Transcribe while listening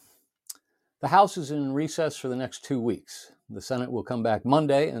The House is in recess for the next 2 weeks. The Senate will come back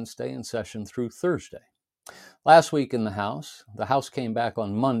Monday and stay in session through Thursday. Last week in the House came back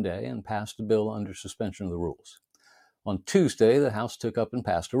on Monday and passed a bill under suspension of the rules. On Tuesday, the House took up and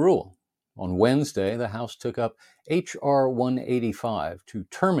passed a rule. On Wednesday, the House took up H.R. 185 to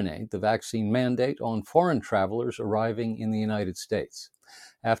terminate the vaccine mandate on foreign travelers arriving in the United States.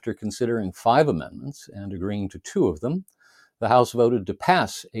 After considering 5 amendments and agreeing to 2 of them, the House voted to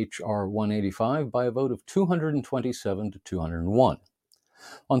pass H.R. 185 by a vote of 227 to 201.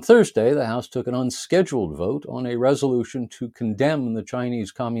 On Thursday, the House took an unscheduled vote on a resolution to condemn the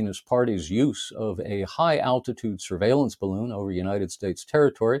Chinese Communist Party's use of a high-altitude surveillance balloon over United States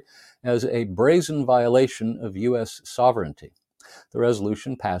territory as a brazen violation of U.S. sovereignty. The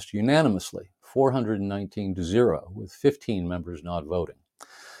resolution passed unanimously, 419 to 0, with 15 members not voting.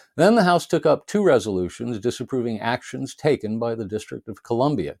 Then the House took up 2 resolutions disapproving actions taken by the District of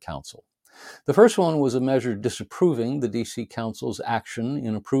Columbia Council. The first one was a measure disapproving the D.C. Council's action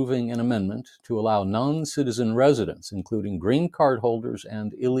in approving an amendment to allow non-citizen residents, including green card holders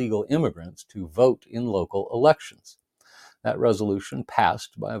and illegal immigrants, to vote in local elections. That resolution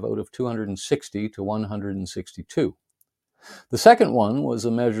passed by a vote of 260 to 162. The second one was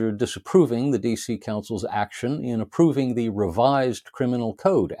a measure disapproving the D.C. Council's action in approving the Revised Criminal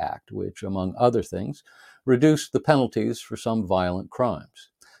Code Act, which, among other things, reduced the penalties for some violent crimes.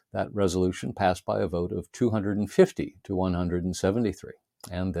 That resolution passed by a vote of 250 to 173,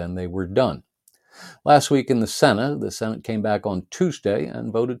 and then they were done. Last week in the Senate came back on Tuesday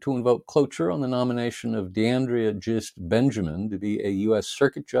and voted to invoke cloture on the nomination of Deandria Gist Benjamin to be a U.S.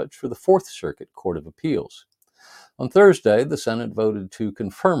 Circuit Judge for the Fourth Circuit Court of Appeals. On Thursday, the Senate voted to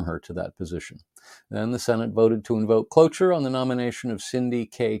confirm her to that position. Then the Senate voted to invoke cloture on the nomination of Cindy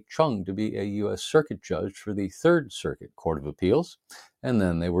K. Chung to be a U.S. Circuit Judge for the Third Circuit Court of Appeals, and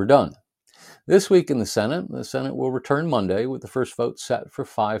then they were done. This week in the Senate will return Monday with the first vote set for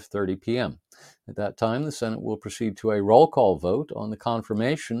 5:30 p.m. At that time, the Senate will proceed to a roll call vote on the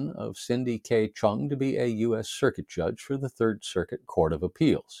confirmation of Cindy K. Chung to be a U.S. Circuit Judge for the Third Circuit Court of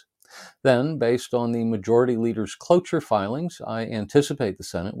Appeals. Then, based on the Majority Leader's cloture filings, I anticipate the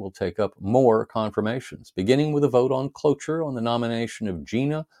Senate will take up more confirmations, beginning with a vote on cloture on the nomination of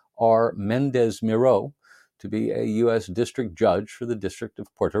Gina R. Mendez-Miro to be a U.S. District Judge for the District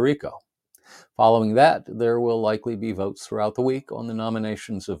of Puerto Rico. Following that, there will likely be votes throughout the week on the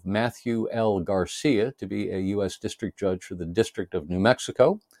nominations of Matthew L. Garcia to be a U.S. District Judge for the District of New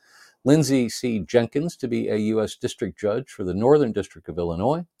Mexico, Lindsay C. Jenkins to be a U.S. District Judge for the Northern District of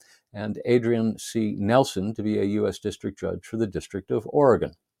Illinois, and Adrian C. Nelson to be a U.S. District Judge for the District of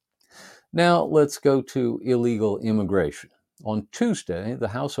Oregon. Now let's go to illegal immigration. On Tuesday, the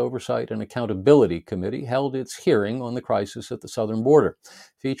House Oversight and Accountability Committee held its hearing on the crisis at the southern border,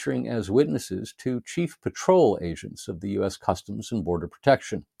 featuring as witnesses 2 chief patrol agents of the U.S. Customs and Border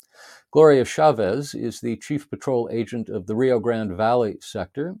Protection. Gloria Chavez is the chief patrol agent of the Rio Grande Valley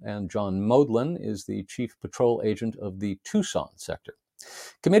sector, and John Modlin is the chief patrol agent of the Tucson sector.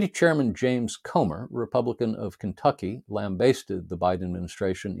 Committee Chairman James Comer, Republican of Kentucky, lambasted the Biden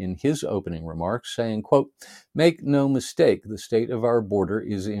administration in his opening remarks, saying, quote, "Make no mistake, the state of our border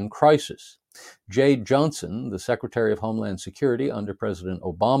is in crisis. Jay Johnson, the Secretary of Homeland Security under President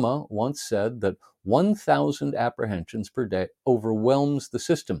Obama, once said that 1,000 apprehensions per day overwhelms the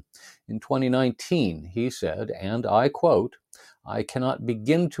system. In 2019, he said, and I quote, 'I cannot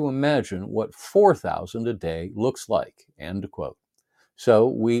begin to imagine what 4,000 a day looks like,' end quote. So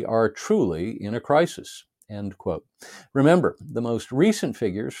we are truly in a crisis," end quote. Remember, the most recent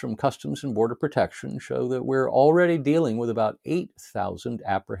figures from Customs and Border Protection show that we're already dealing with about 8,000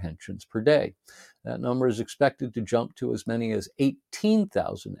 apprehensions per day. That number is expected to jump to as many as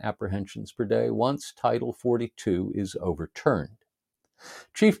 18,000 apprehensions per day once Title 42 is overturned.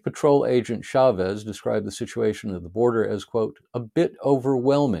 Chief Patrol Agent Chavez described the situation at the border as, quote, "a bit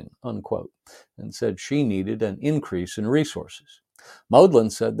overwhelming," unquote, and said she needed an increase in resources.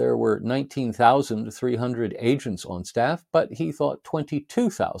 Modlin said there were 19,300 agents on staff, but he thought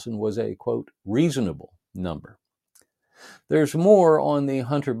 22,000 was a, quote, "reasonable number." There's more on the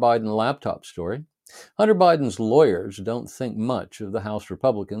Hunter Biden laptop story. Hunter Biden's lawyers don't think much of the House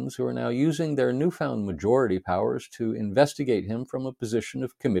Republicans who are now using their newfound majority powers to investigate him from a position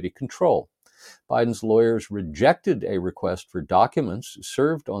of committee control. Biden's lawyers rejected a request for documents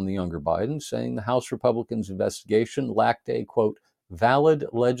served on the younger Biden, saying the House Republicans' investigation lacked a, quote, "valid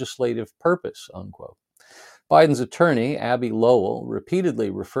legislative purpose," unquote. Biden's attorney, Abby Lowell, repeatedly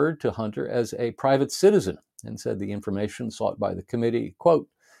referred to Hunter as a private citizen and said the information sought by the committee, quote,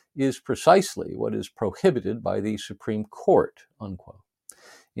 "is precisely what is prohibited by the Supreme Court," unquote.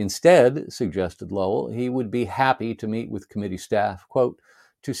 Instead, suggested Lowell, he would be happy to meet with committee staff, quote,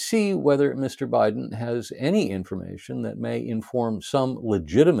 to see whether Mr. Biden has any information that may inform some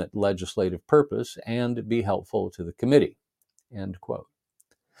legitimate legislative purpose and be helpful to the committee, end quote.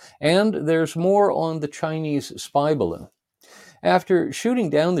 And there's more on the Chinese spy balloon. After shooting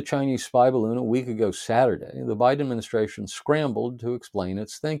down the Chinese spy balloon a week ago Saturday, the Biden administration scrambled to explain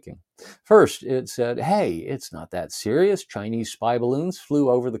its thinking. First, it said, hey, it's not that serious. Chinese spy balloons flew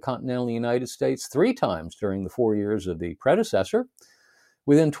over the continental United States 3 times during the 4 years of the predecessor.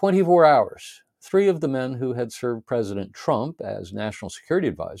 Within 24 hours, 3 of the men who had served President Trump as national security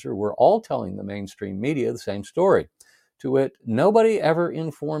advisor were all telling the mainstream media the same story. To wit, nobody ever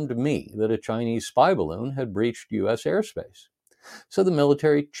informed me that a Chinese spy balloon had breached U.S. airspace. So the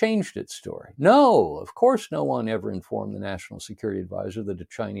military changed its story. No, of course no one ever informed the national security advisor that a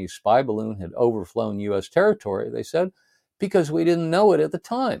Chinese spy balloon had overflown U.S. territory, they said, because we didn't know it at the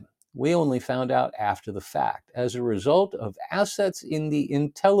time. We only found out after the fact, as a result of assets in the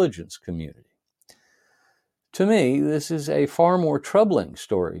intelligence community. To me, this is a far more troubling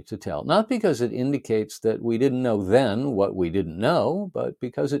story to tell, not because it indicates that we didn't know then what we didn't know, but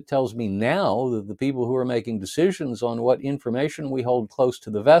because it tells me now that the people who are making decisions on what information we hold close to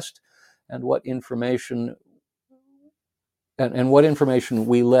the vest and what information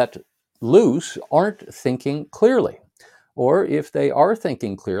we let loose aren't thinking clearly. Or if they are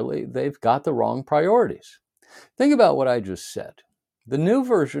thinking clearly, they've got the wrong priorities. Think about what I just said. The new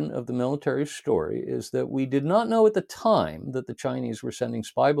version of the military story is that we did not know at the time that the Chinese were sending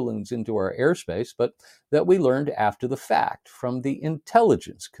spy balloons into our airspace, but that we learned after the fact from the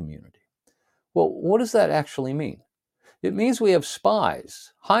intelligence community. Well, what does that actually mean? It means we have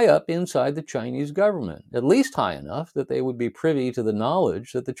spies high up inside the Chinese government, at least high enough that they would be privy to the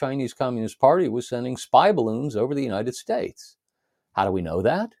knowledge that the Chinese Communist Party was sending spy balloons over the United States. How do we know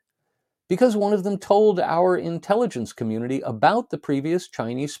that? Because one of them told our intelligence community about the previous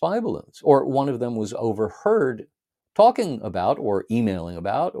Chinese spy balloons, or one of them was overheard talking about, or emailing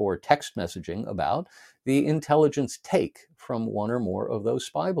about, or text messaging about the intelligence take from one or more of those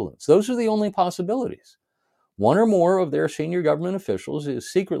spy balloons. Those are the only possibilities. One or more of their senior government officials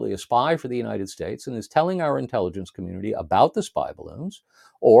is secretly a spy for the United States and is telling our intelligence community about the spy balloons,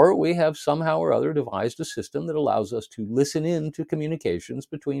 or we have somehow or other devised a system that allows us to listen in to communications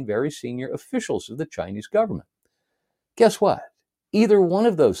between very senior officials of the Chinese government. Guess what? Either one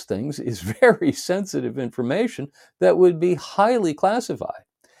of those things is very sensitive information that would be highly classified.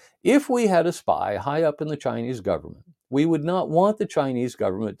 If we had a spy high up in the Chinese government, we would not want the Chinese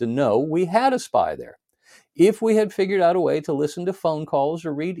government to know we had a spy there. If we had figured out a way to listen to phone calls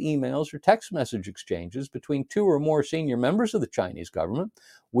or read emails or text message exchanges between 2 or more senior members of the Chinese government,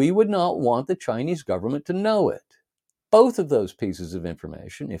 we would not want the Chinese government to know it. Both of those pieces of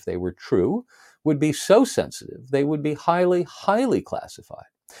information, if they were true, would be so sensitive they would be highly, highly classified.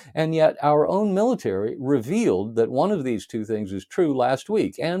 And yet our own military revealed that one of these 2 things is true last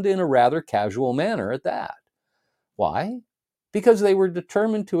week, and in a rather casual manner at that. Why? Because they were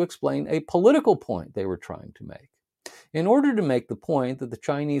determined to explain a political point they were trying to make. In order to make the point that the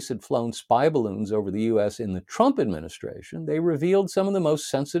Chinese had flown spy balloons over the U.S. in the Trump administration, they revealed some of the most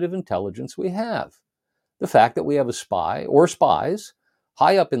sensitive intelligence we have. The fact that we have a spy or spies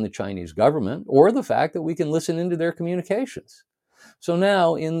high up in the Chinese government, or the fact that we can listen into their communications. So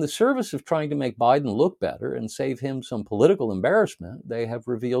now, in the service of trying to make Biden look better and save him some political embarrassment, they have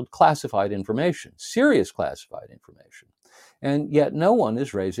revealed classified information, serious classified information. And yet no one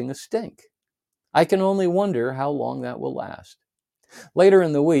is raising a stink. I can only wonder how long that will last. Later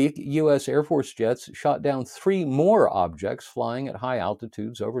in the week, U.S. Air Force jets shot down 3 more objects flying at high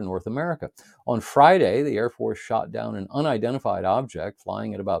altitudes over North America. On Friday, the Air Force shot down an unidentified object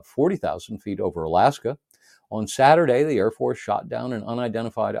flying at about 40,000 feet over Alaska. On Saturday, the Air Force shot down an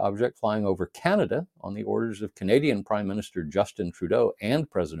unidentified object flying over Canada on the orders of Canadian Prime Minister Justin Trudeau and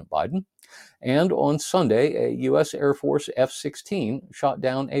President Biden. And on Sunday, a U.S. Air Force F-16 shot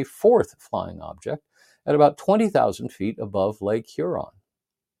down a 4th flying object at about 20,000 feet above Lake Huron.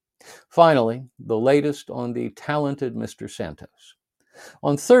 Finally, the latest on the talented Mr. Santos.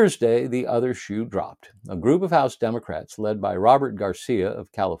 On Thursday, the other shoe dropped. A group of House Democrats led by Robert Garcia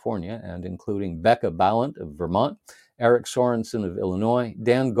of California and including Becca Balint of Vermont, Eric Sorensen of Illinois,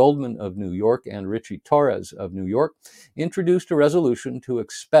 Dan Goldman of New York, and Richie Torres of New York introduced a resolution to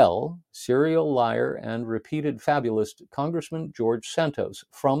expel serial liar and repeated fabulist Congressman George Santos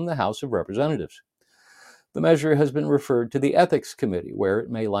from the House of Representatives. The measure has been referred to the Ethics Committee, where it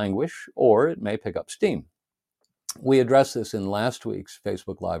may languish or it may pick up steam. We addressed this in last week's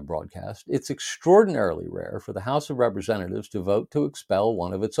Facebook Live broadcast. It's extraordinarily rare for the House of Representatives to vote to expel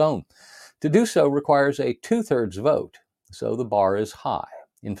one of its own. To do so requires a 2/3 vote, so the bar is high.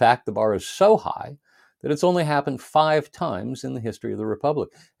 In fact, the bar is so high that it's only happened 5 times in the history of the Republic.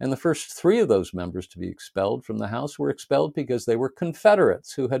 And the first 3 of those members to be expelled from the House were expelled because they were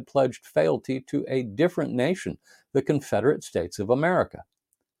Confederates who had pledged fealty to a different nation, the Confederate States of America.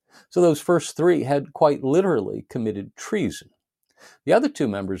 So those first 3 had quite literally committed treason. The other 2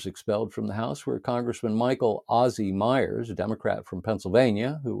 members expelled from the House were Congressman Michael Ozzie Myers, a Democrat from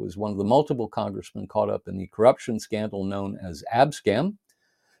Pennsylvania, who was one of the multiple congressmen caught up in the corruption scandal known as Abscam,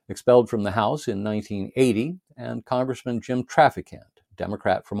 expelled from the House in 1980, and Congressman Jim Traficant,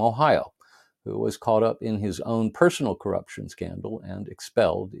 Democrat from Ohio, who was caught up in his own personal corruption scandal and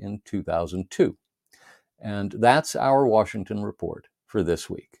expelled in 2002. And that's our Washington Report for this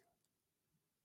week.